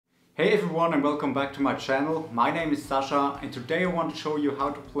Hey everyone and welcome back to my channel. My name is Sasha and today I want to show you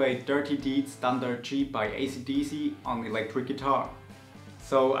how to play Dirty Deeds Standard G by AC/DC on electric guitar.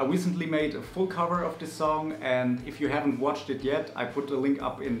 So I recently made a full cover of this song, and if you haven't watched it yet, I put the link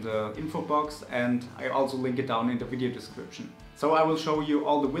up in the info box and I also link it down in the video description. So I will show you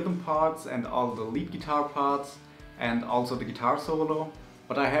all the rhythm parts and all the lead guitar parts and also the guitar solo.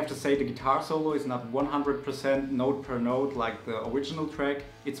 But I have to say the guitar solo is not 100% note per note like the original track,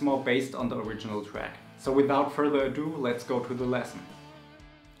 it's more based on the original track. So without further ado, let's go to the lesson.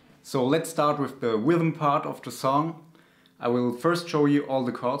 So let's start with the rhythm part of the song. I will first show you all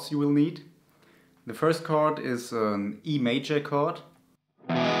the chords you will need. The first chord is an E major chord.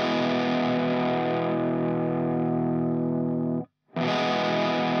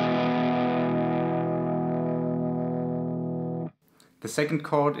 The second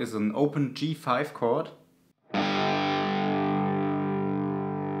chord is an open G5 chord.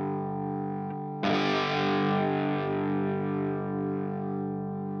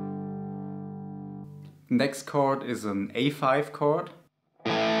 The next chord is an A5 chord.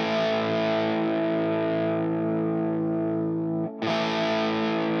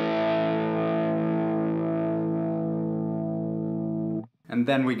 And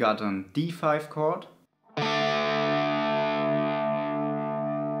then we got an D5 chord.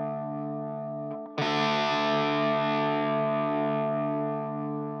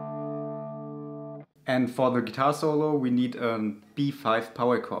 And for the guitar solo we need a B5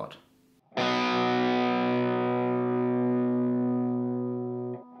 power chord.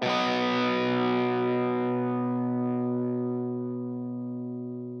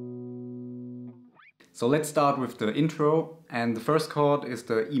 So let's start with the intro, and the first chord is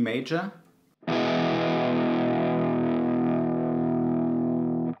the E major.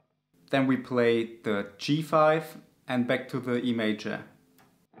 Then we play the G5 and back to the E major.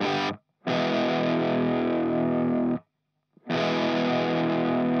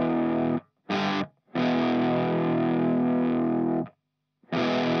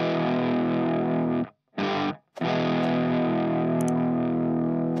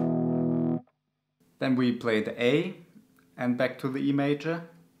 Then we play the A and back to the E major.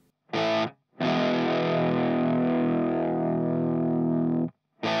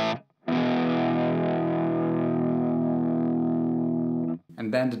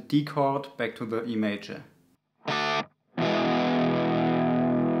 And then the D chord back to the E major.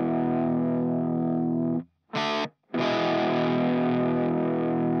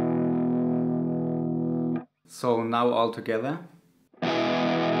 So now all together.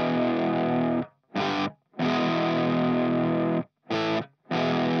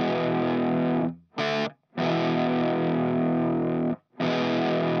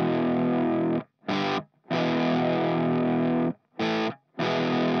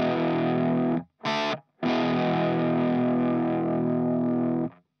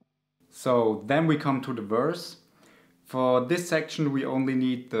 So then we come to the verse. For this section we only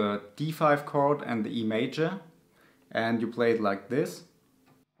need the D5 chord and the E major, and you play it like this.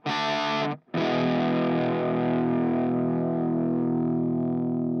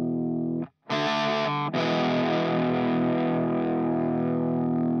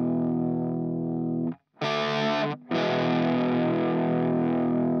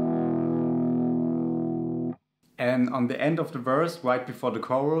 And on the end of the verse, right before the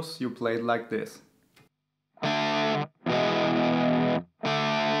chorus, you play it like this.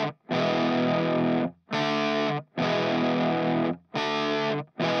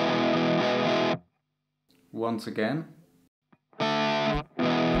 Once again.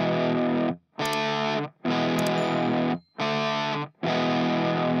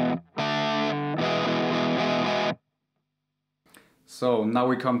 So now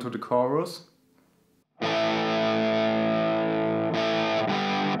we come to the chorus.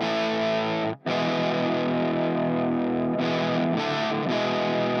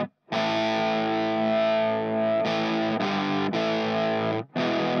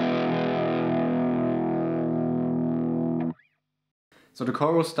 So the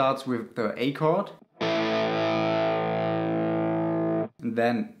chorus starts with the A chord, and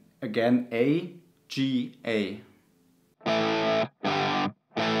then again A, G, A.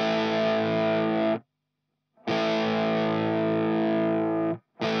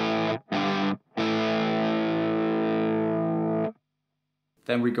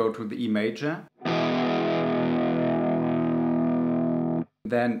 Then we go to the E major,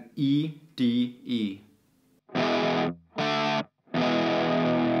 then E, D, E.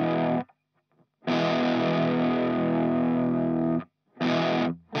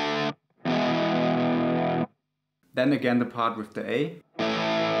 Then again the part with the A.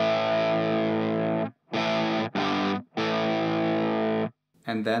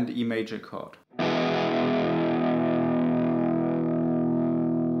 and then the E major chord.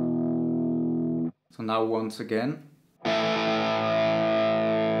 So now once again.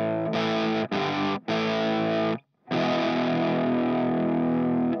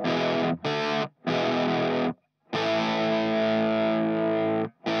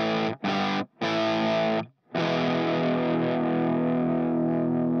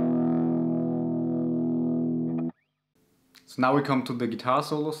 So now we come to the guitar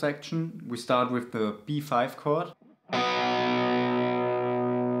solo section. We start with the B5 chord.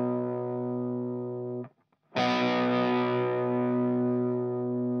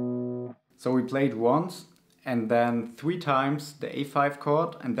 So we played once and then 3 times the A5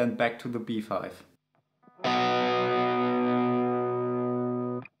 chord and then back to the B5.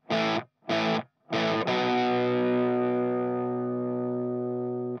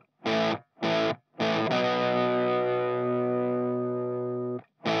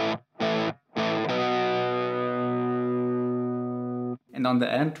 And on the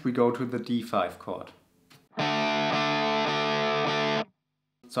end we go to the D5 chord.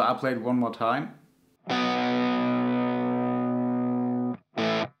 So I played one more time.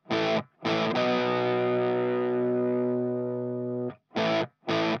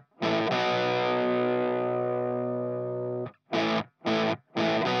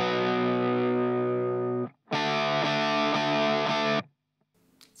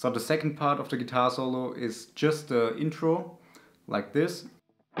 So the second part of the guitar solo is just the intro, like this.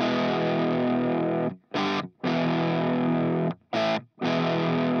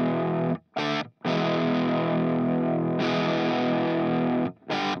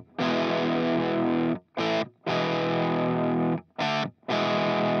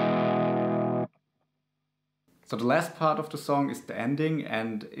 So the last part of the song is the ending,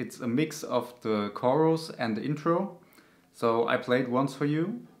 and it's a mix of the chorus and the intro. So I played once for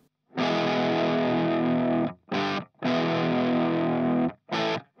you.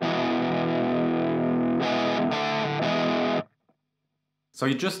 So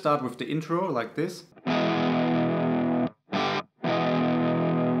you just start with the intro like this.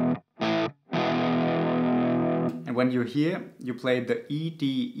 And when you're here, you play the E,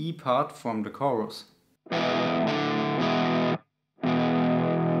 D, E part from the chorus.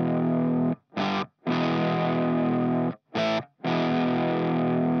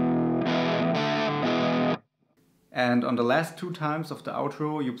 And on the last 2 times of the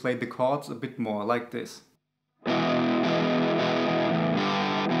outro, you play the chords a bit more, like this.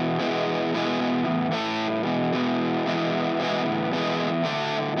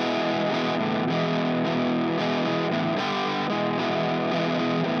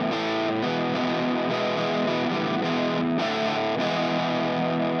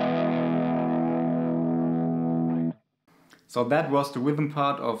 So that was the rhythm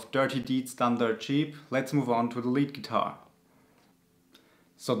part of Dirty Deeds Done Dirt Cheap. Let's move on to the lead guitar.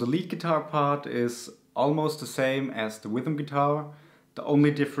 So the lead guitar part is almost the same as the rhythm guitar. The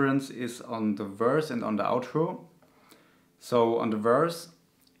only difference is on the verse and on the outro. So on the verse,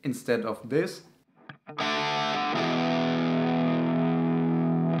 instead of this,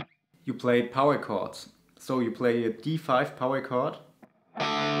 you play power chords. So you play a D5 power chord.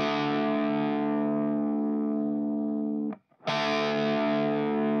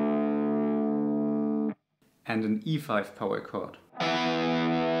 And an E5 power chord.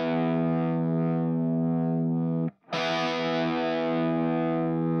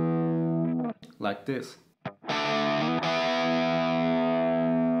 Like this.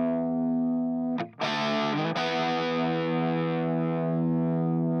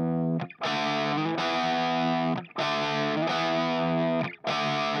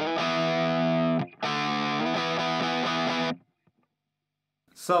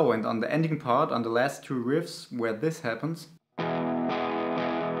 So, and on the ending part, on the last 2 riffs where this happens,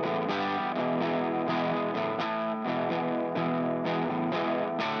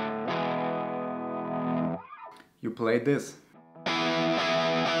 you play this.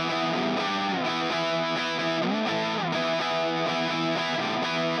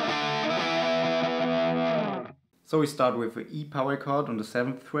 So we start with an E power chord on the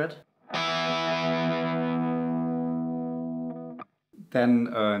 7th fret. Then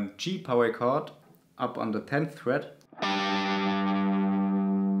a G power chord up on the 10th fret.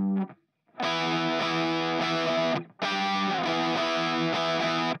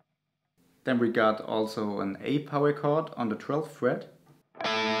 Then we got also an A power chord on the 12th fret.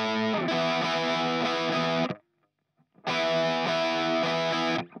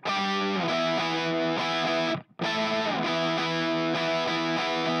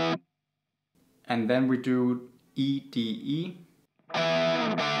 And then we do E, D, E.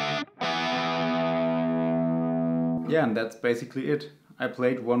 Yeah, and that's basically it. I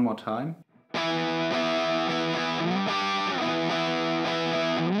play it one more time.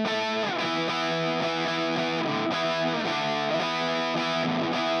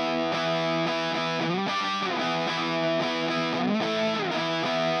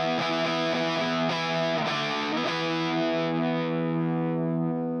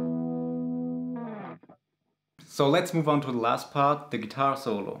 So let's move on to the last part, the guitar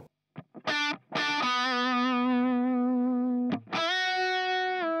solo.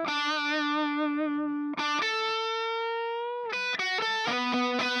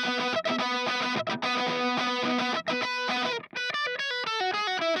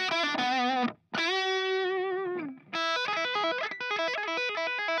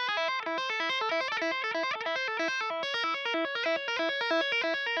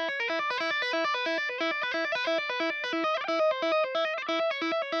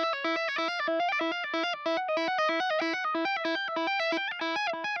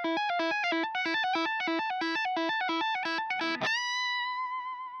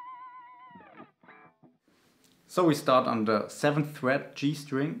 So we start on the 7th fret G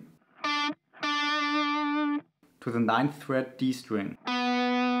string to the 9th fret D string.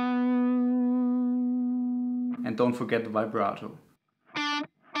 And don't forget the vibrato.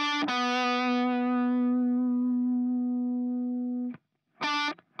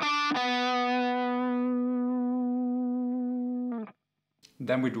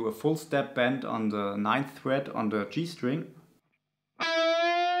 Then we do a full step bend on the 9th fret on the G string.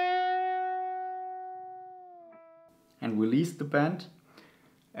 And release the bend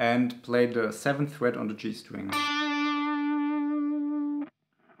and play the 7th fret on the G string.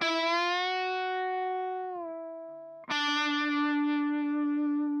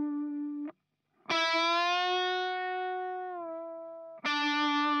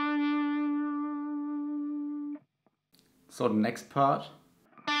 So the next part.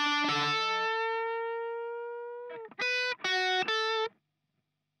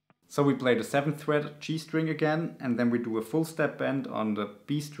 So we play the 7th fret G string again, and then we do a full step bend on the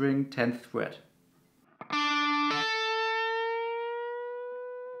B string 10th fret.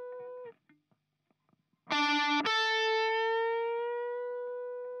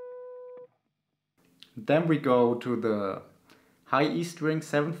 Then we go to the high E string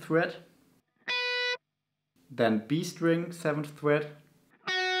 7th fret, then B string 7th fret,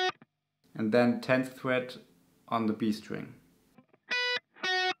 and then 10th fret on the B string.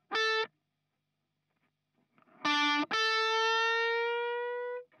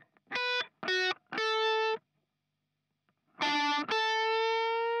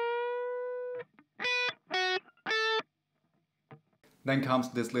 Then comes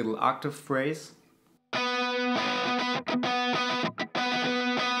this little octave phrase.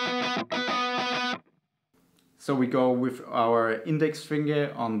 So we go with our index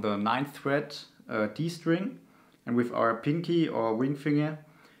finger on the 9th fret D string, and with our pinky or ring finger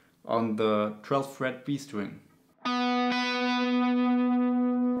on the 12th fret B string.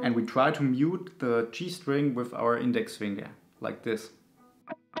 And we try to mute the G string with our index finger, like this.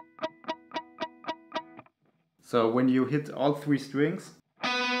 So when you hit all 3 strings,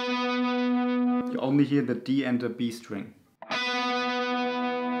 you only hear the D and the B string.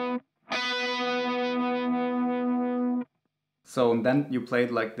 So then you play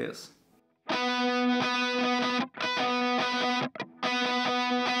it like this.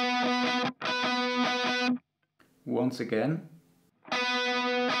 Once again.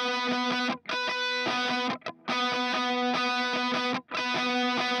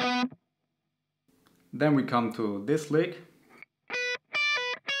 Then we come to this lick.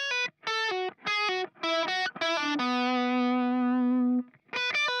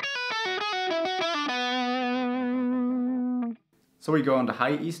 So we go on the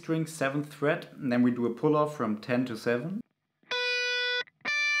high E string 7th fret, and then we do a pull off from 10 to 7.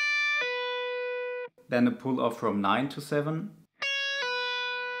 Then a pull off from 9 to 7.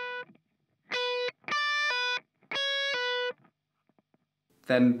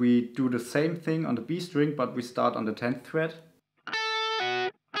 Then we do the same thing on the B string, but we start on the 10th fret.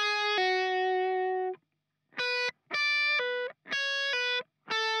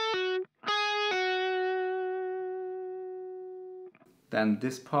 Then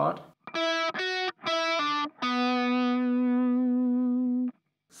this part.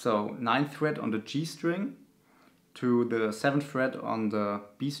 So 9th fret on the G string to the 7th fret on the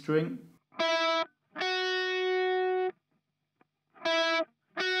B string.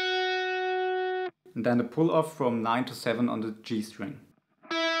 And then a pull off from 9 to 7 on the G string.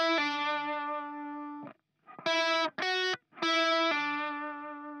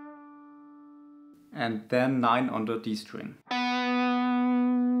 and then 9 on the D string.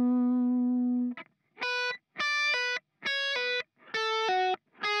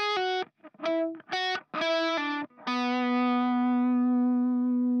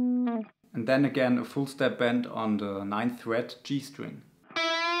 And then again a full step bend on the 9th fret G string.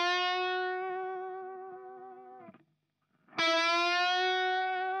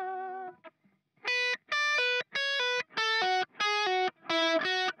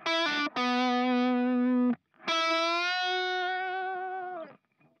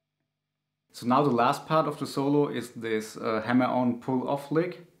 So now the last part of the solo is this hammer-on pull-off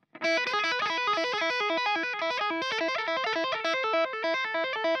lick.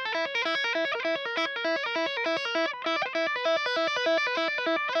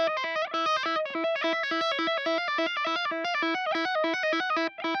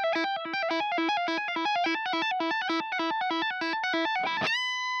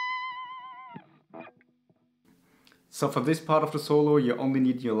 So for this part of the solo you only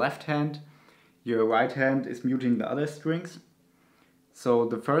need your left hand. Your right hand is muting the other strings. So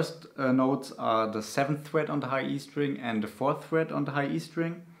the first notes are the 7th fret on the high E string and the 4th fret on the high E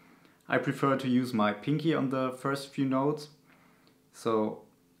string. I prefer to use my pinky on the first few notes. So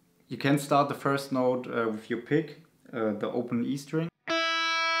you can start the first note with your pick, the open E string,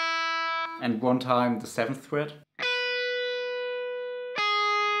 and one time the 7th fret.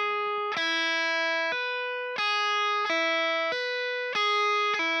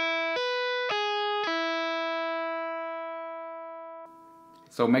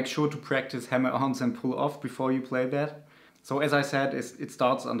 So make sure to practice hammer-ons and pull-off before you play that. So as I said, it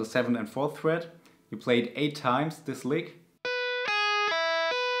starts on the 7th and 4th fret. You play it 8 times, this lick.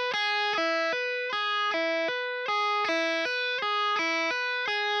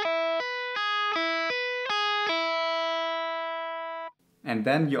 And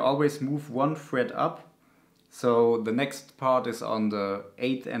then you always move 1 fret up. So the next part is on the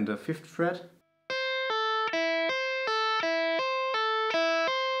 8th and the 5th fret.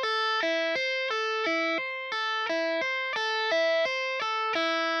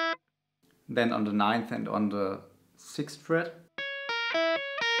 Then on the 9th and on the 6th fret.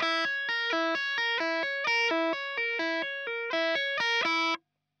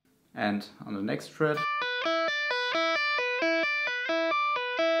 And on the next fret.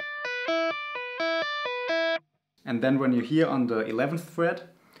 And then when you're here on the 11th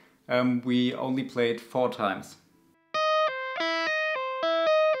fret, we only played 4 times.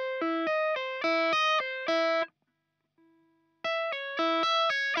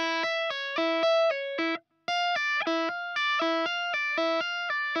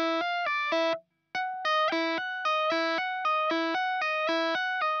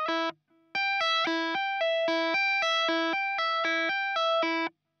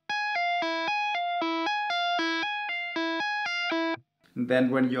 And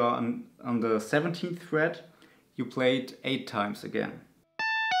then when you're on the 17th fret, you play it 8 times again.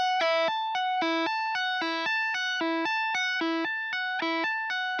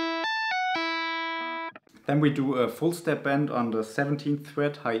 Then we do a full step bend on the 17th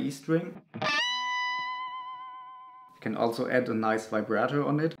fret high E string. You can also add a nice vibrato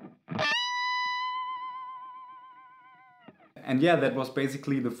on it. And yeah, that was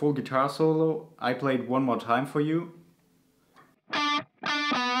basically the full guitar solo. I played one more time for you.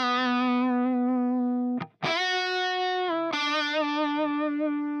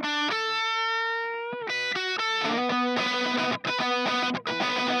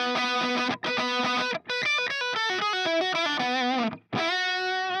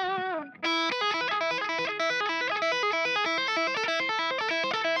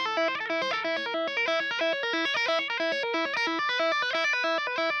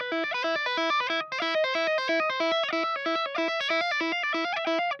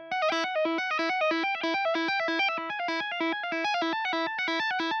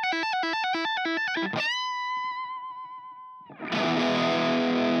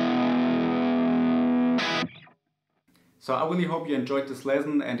 So I really hope you enjoyed this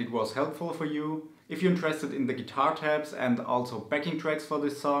lesson and it was helpful for you. If you're interested in the guitar tabs and also backing tracks for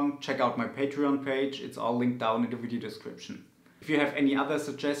this song, check out my Patreon page, it's all linked down in the video description. If you have any other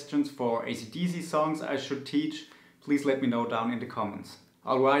suggestions for AC/DC songs I should teach, please let me know down in the comments.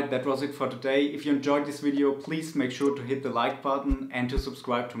 Alright, that was it for today. If you enjoyed this video, please make sure to hit the like button and to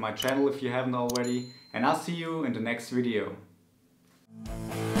subscribe to my channel if you haven't already. And I'll see you in the next video.